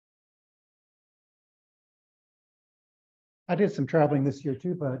 I did some traveling this year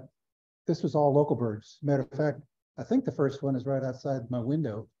too, but this was all local birds. Matter of fact, I think the first one is right outside my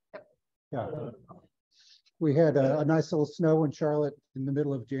window. Yeah. We had a nice little snow in Charlotte in the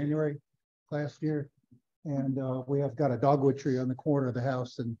middle of January last year. And we have got a dogwood tree on the corner of the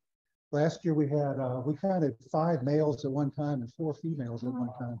house. And last year we counted 5 males at one time and 4 females at one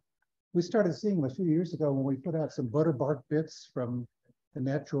time. We started seeing them a few years ago when we put out some butterbark bits from the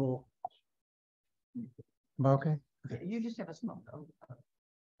natural. Okay. You just have a small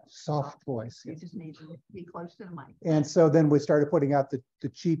soft voice. You just need to be close to the mic. And so then we started putting out the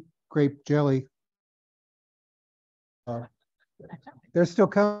cheap grape jelly. They're still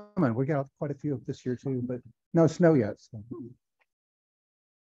coming. We got quite a few of this year too, but no snow yet.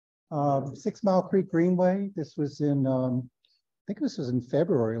 So. 6 Mile Creek Greenway. This was in think this was in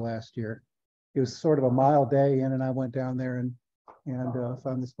February last year. It was sort of a mild day in, and I went down there and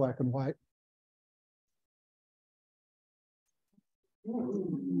found this black and white.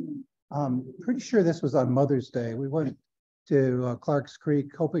 I'm pretty sure this was on Mother's Day. We went to Clark's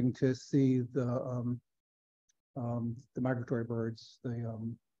Creek hoping to see the migratory birds, the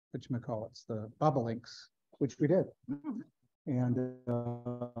whatchamacallits, the bobolinks, which we did. And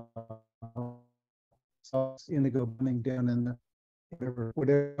saw indigo bumming down in the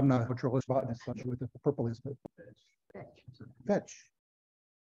whatever, I'm not a naturalist botanist, I'm not sure what the purple is, but fetch.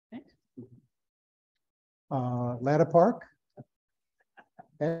 Latta Park.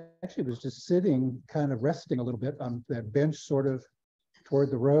 Actually was just sitting, kind of resting a little bit on that bench sort of toward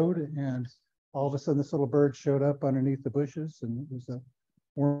the road, and all of a sudden this little bird showed up underneath the bushes, and it was a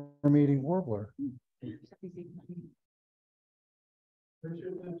worm-eating warbler.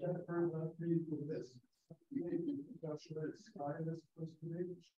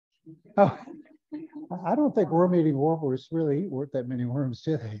 Oh, I don't think worm-eating warblers really eat that many worms,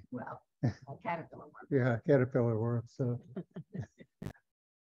 do they? Well, caterpillar worm. Yeah, caterpillar worms. So.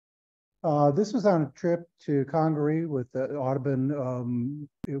 This was on a trip to Congaree with Audubon.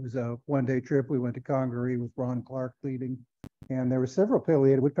 It was a one-day trip. We went to Congaree with Ron Clark leading, and there were several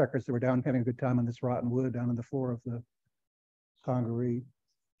pileated woodpeckers that were down having a good time on this rotten wood down on the floor of the Congaree.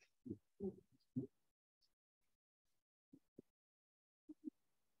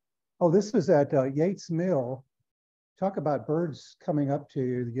 Oh, this was at Yates Mill. Talk about birds coming up to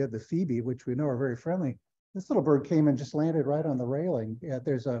you. You have the phoebe, which we know are very friendly. This little bird came and just landed right on the railing. Yeah,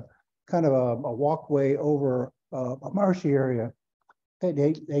 there's a kind of a walkway over a marshy area at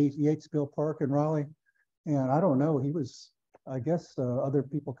Yates Mill Park in Raleigh. And I don't know, he was, I guess other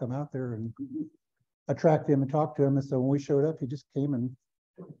people come out there and attract him and talk to him. And so when we showed up, he just came and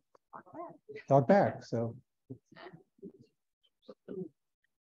talked back. So.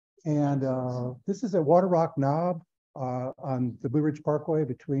 And this is at Water Rock Knob on the Blue Ridge Parkway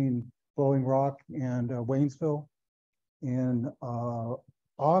between Blowing Rock and Waynesville in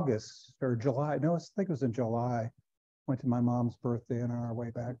August or July. No, I think it was in July. Went to my mom's birthday, and on our way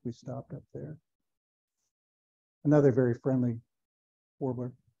back, we stopped up there. Another very friendly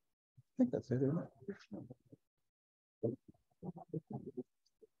warbler. I think that's it, isn't it?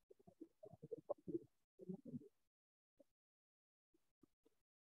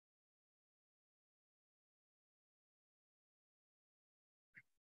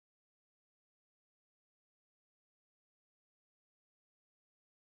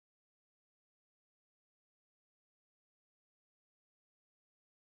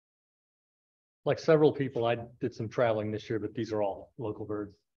 Like several people, I did some traveling this year, but these are all local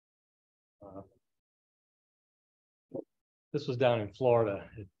birds. This was down in Florida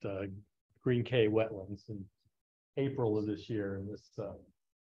at Green Cay Wetlands in April of this year. And this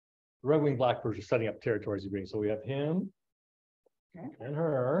red-winged blackbirds are setting up territories of green. So we have him and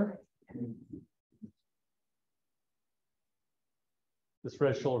her. This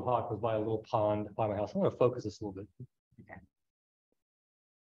red-shouldered hawk was by a little pond by my house. I'm going to focus this a little bit. Okay.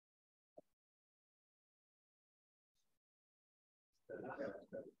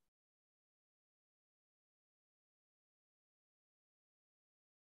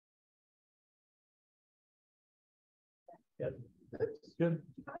 Yeah, that's good.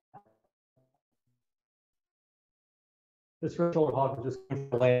 This red-shouldered hawk was just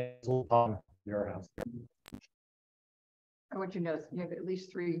land little pond near our house. I want you to know you have at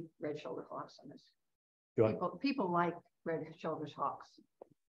least 3 red-shouldered hawks on this. People like red-shouldered hawks.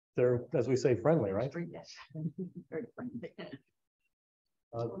 They're, as we say, friendly, right? Yes, very friendly.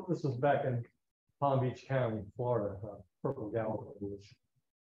 This was back in Palm Beach County, Florida. Purple Gallo was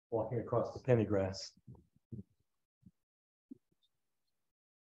walking across the pennygrass.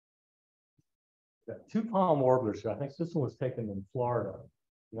 Got 2 palm warblers here. I think this one was taken in Florida,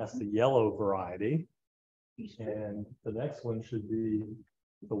 and that's the yellow variety. And the next one should be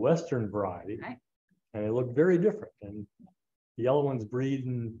the western variety. Right. And they look very different. And the yellow ones breed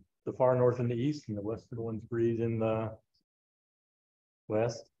in the far north and the east, and the western ones breed in the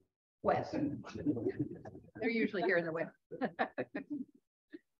west. They're usually here in the winter.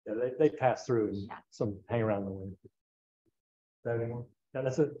 Yeah, they pass through and some hang around the winter. Is that anyone? Yeah,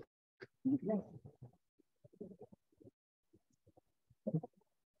 that's it.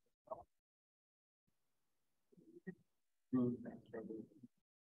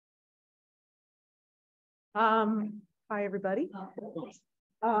 Hi, everybody.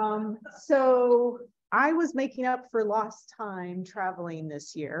 So I was making up for lost time traveling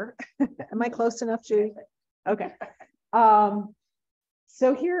this year. Am I close enough, Judy? Okay.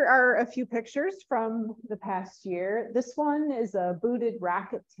 So here are a few pictures from the past year. This one is a booted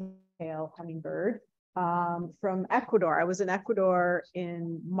racket-tail hummingbird from Ecuador. I was in Ecuador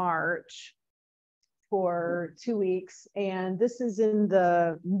in March for 2 weeks, and this is in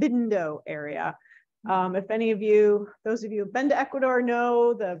the Mindo area. If any of you, those of you who've been to Ecuador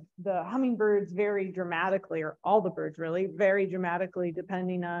know the hummingbirds vary dramatically, or all the birds really vary dramatically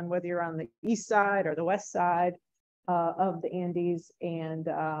depending on whether you're on the east side or the west side of the Andes. And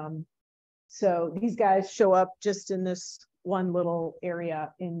so these guys show up just in this one little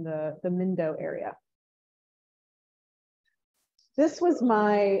area in the Mindo area. This was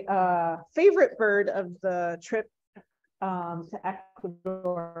my favorite bird of the trip to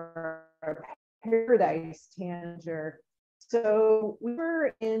Ecuador, paradise tanager. So we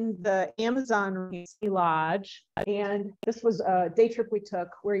were in the Amazon Lodge, and this was a day trip we took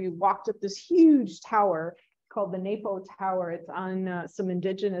where you walked up this huge tower called the Napo Tower. It's on some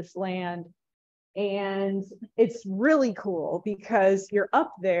indigenous land. And it's really cool because you're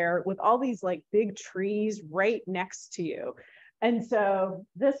up there with all these like big trees right next to you. And so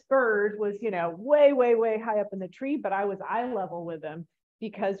this bird was, you know, way, way, way high up in the tree, but I was eye level with him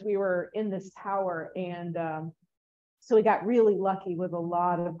because we were in this tower. And so we got really lucky with a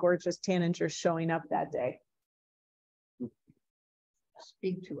lot of gorgeous tanagers showing up that day.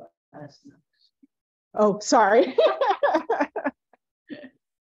 Speak to us. Oh, sorry.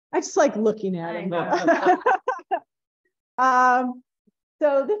 I just like looking at him.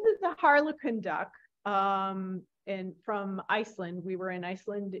 So this is the Harlequin duck and from Iceland. We were in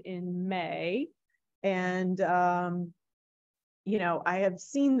Iceland in May, and you know, I have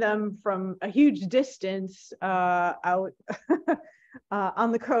seen them from a huge distance out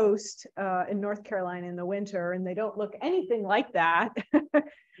on the coast in North Carolina in the winter, and they don't look anything like that.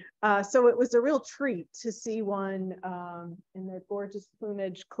 So it was a real treat to see one in their gorgeous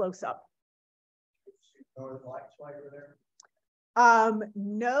plumage close up.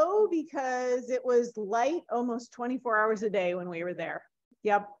 No, because it was light almost 24 hours a day when we were there.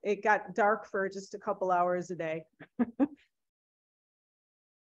 Yep, it got dark for just a couple hours a day.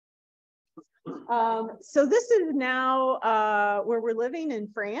 So this is now where we're living in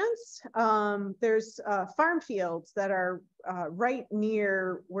France. There's farm fields that are right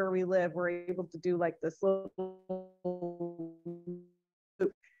near where we live. We're able to do like this little,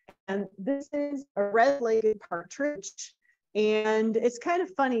 and this is a red-legged partridge. And it's kind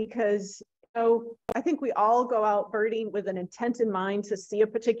of funny because, you know, I think we all go out birding with an intent in mind to see a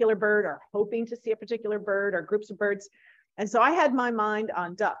particular bird, or hoping to see a particular bird or groups of birds. And so I had my mind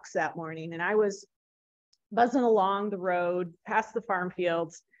on ducks that morning, and I was buzzing along the road past the farm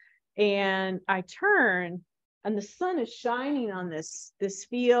fields, and I turn and the sun is shining on this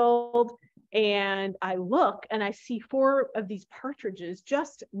field, and I look and I see 4 of these partridges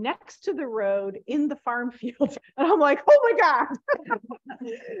just next to the road in the farm field. And I'm like, oh my God.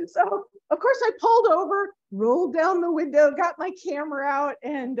 So of course I pulled over, rolled down the window, got my camera out,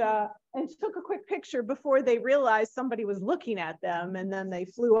 and took a quick picture before they realized somebody was looking at them, and then they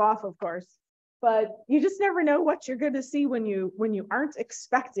flew off, of course. But you just never know what you're going to see when you aren't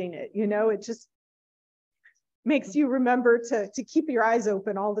expecting it. You know, it just makes you remember to keep your eyes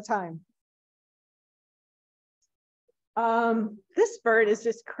open all the time. This bird is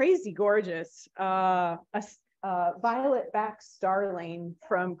just crazy gorgeous. A violet-backed starling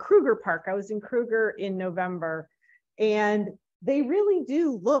from Kruger Park. I was in Kruger in November, and they really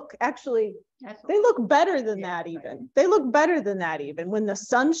do look, actually, they look better than that even. They look better than that even. When the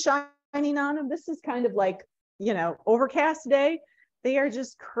sun's shining on them, this is kind of like, you know, overcast day. They are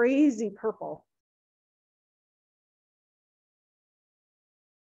just crazy purple.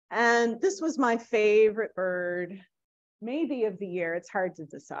 And this was my favorite bird, maybe of the year. It's hard to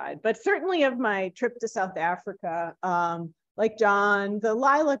decide, but certainly of my trip to South Africa. Like John, the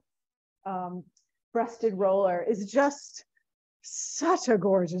lilac breasted roller is just such a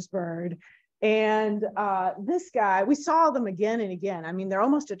gorgeous bird. And this guy, we saw them again and again. I mean, they're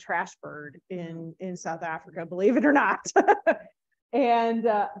almost a trash bird in South Africa, believe it or not. And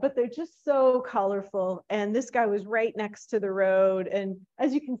but they're just so colorful. And this guy was right next to the road, and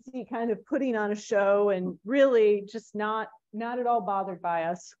as you can see, kind of putting on a show, and really just not at all bothered by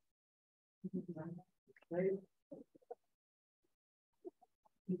us.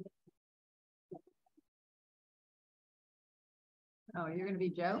 Oh, you're going to be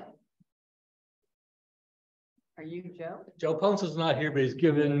Joe? Are you Joe? Joe Ponce is not here, but he's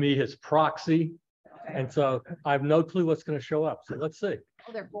given me his proxy. Okay. And so I have no clue what's going to show up. So let's see.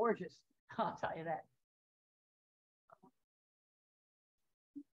 Oh, they're gorgeous. I'll tell you that.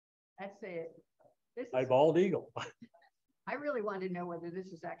 That's it. This is a bald eagle. I really wanted to know whether this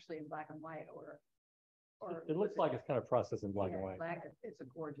is actually in black and white or It looks like it's kind of processed in black and white. Black. It's a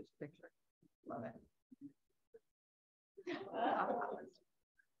gorgeous picture. Love it.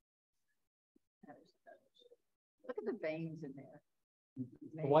 Look at the veins in there.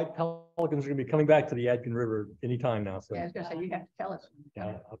 The white pelicans are going to be coming back to the Yadkin River anytime now. So Yeah, I was going to say, you have to tell us.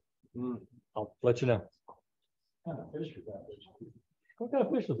 yeah, I'll let you know. What kind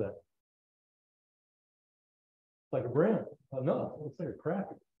of fish was that? It's like a brand. Oh, no, it looks like a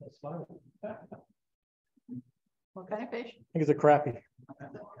crappie. That's fine. What kind of fish? I think it's a crappie.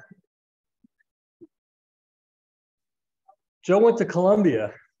 Joe went to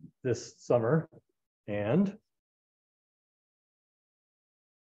Columbia this summer and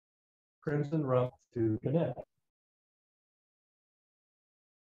Crimson Rum to Connect.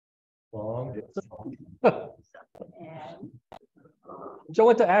 Long Joe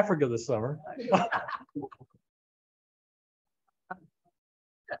went to Africa this summer.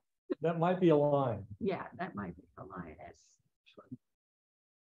 That might be a line. Yeah, that might be a line.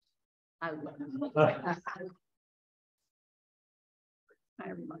 I love it.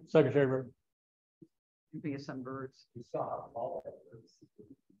 Secretary. Be some birds. You saw all of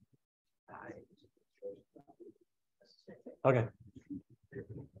okay.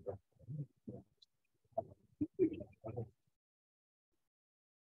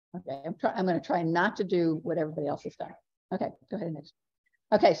 Okay, I'm going to try not to do what everybody else has done. Okay, go ahead next.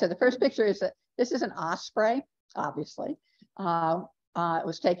 Okay, so the first picture is that this is an osprey, obviously. It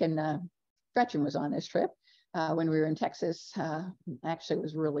was taken, Gretchen was on this trip when we were in Texas. Actually, it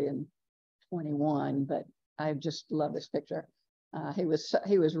was really in 21, but I just love this picture. He was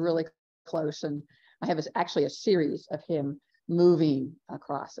really close, and I have actually a series of him moving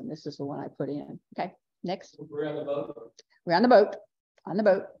across, and this is the one I put in. Okay, next. We're on the boat. We're on the boat. On the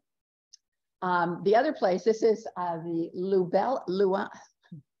boat. The other place, this is the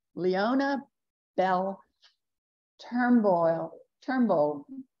Leona Bell Turnbull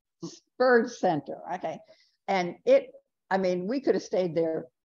Bird Center. Okay, and I mean, we could have stayed there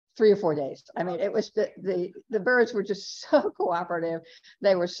 3 or 4 days. I mean, it was the birds were just so cooperative.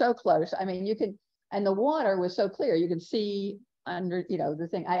 They were so close. I mean, you could, and the water was so clear. You could see under, the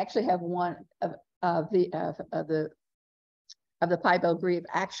thing. I actually have one of the piebald grebe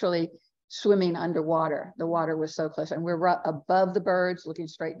actually swimming underwater. The water was so close, and we're above the birds, looking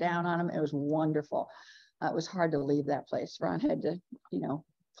straight down on them. It was wonderful. It was hard to leave that place. Ron had to,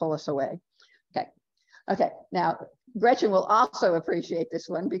 pull us away. Okay. Now Gretchen will also appreciate this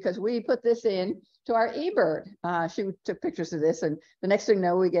one because we put this in to our eBird. She took pictures of this, and the next thing you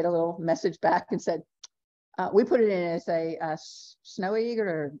know, we get a little message back and said, we put it in as a snowy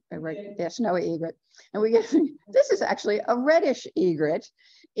egret snowy egret. And we get, this is actually a reddish egret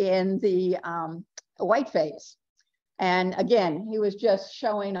in the white phase. And again, he was just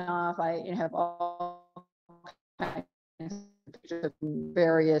showing off. I have all kinds of pictures of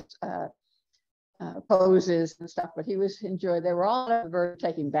various poses and stuff, but he was enjoying. They were all the birds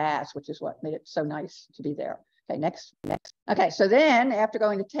taking baths, which is what made it so nice to be there. Okay, next. Okay, so then after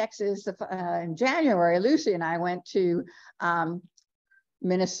going to Texas in January, Lucy and I went to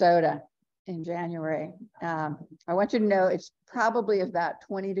Minnesota in January. I want you to know it's probably about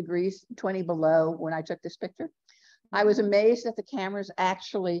 20 degrees, 20 below when I took this picture. I was amazed that the cameras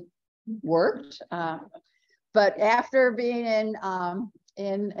actually worked. But after being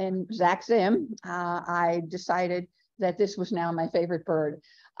in Zach-Zim, I decided that this was now my favorite bird.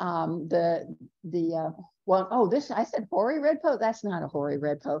 This, I said hoary redpoll. That's not a hoary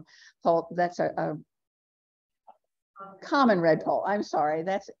redpoll. That's a common redpoll. I'm sorry,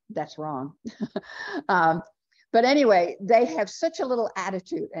 that's wrong. But anyway, they have such a little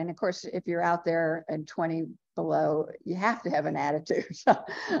attitude. And of course, if you're out there and 20 below, you have to have an attitude.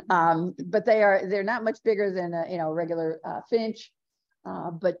 But they're not much bigger than a regular finch,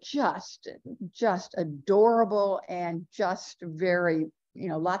 but just adorable and just very,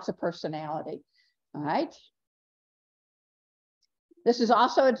 lots of personality. All right. This is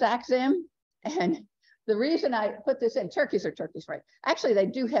also at Zach-Zim, and the reason I put this in, turkeys are turkeys, right? Actually,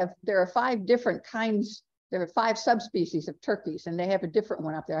 there are 5 different kinds. There are 5 subspecies of turkeys, and they have a different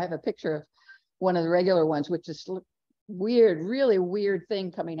one up there. I have a picture of one of the regular ones, which is weird, really weird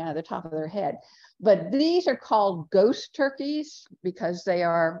thing coming out of the top of their head. But these are called ghost turkeys because they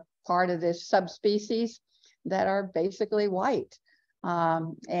are part of this subspecies that are basically white.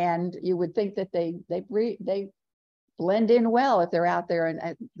 And you would think that they blend in well if they're out there in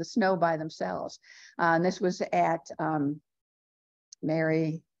the snow by themselves. And this was at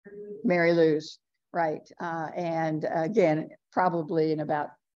Mary Lou's, right? And again, probably in about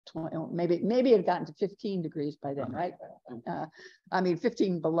 20, maybe it had gotten to 15 degrees by then, right? I mean,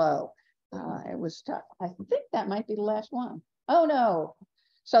 15 below. It was tough. I think that might be the last one. Oh no.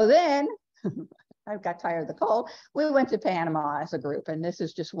 So then I got tired of the cold. We went to Panama as a group, and this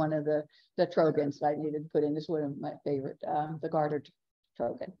is just one of the trogons that I needed to put in. This is one of my favorite, the gartered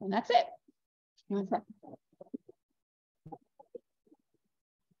trogon, and that's it.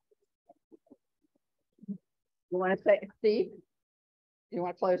 You want to say, Steve? You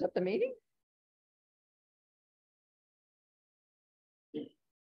want to close up the meeting?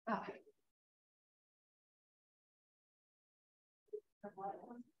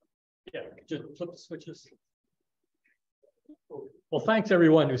 Yeah, just flip the switches. Well, thanks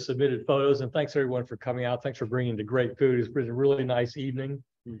everyone who submitted photos, and thanks everyone for coming out. Thanks for bringing the great food. It's been a really nice evening.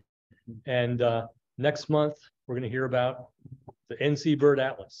 And next month, we're going to hear about the NC Bird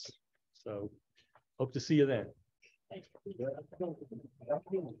Atlas. So hope to see you then. Good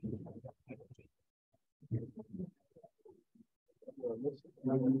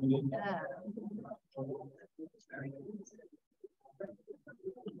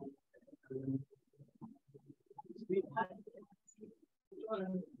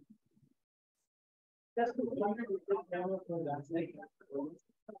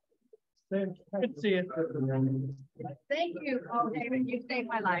to see you. Thank you, David. You saved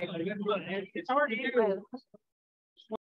my life. It's hard to do.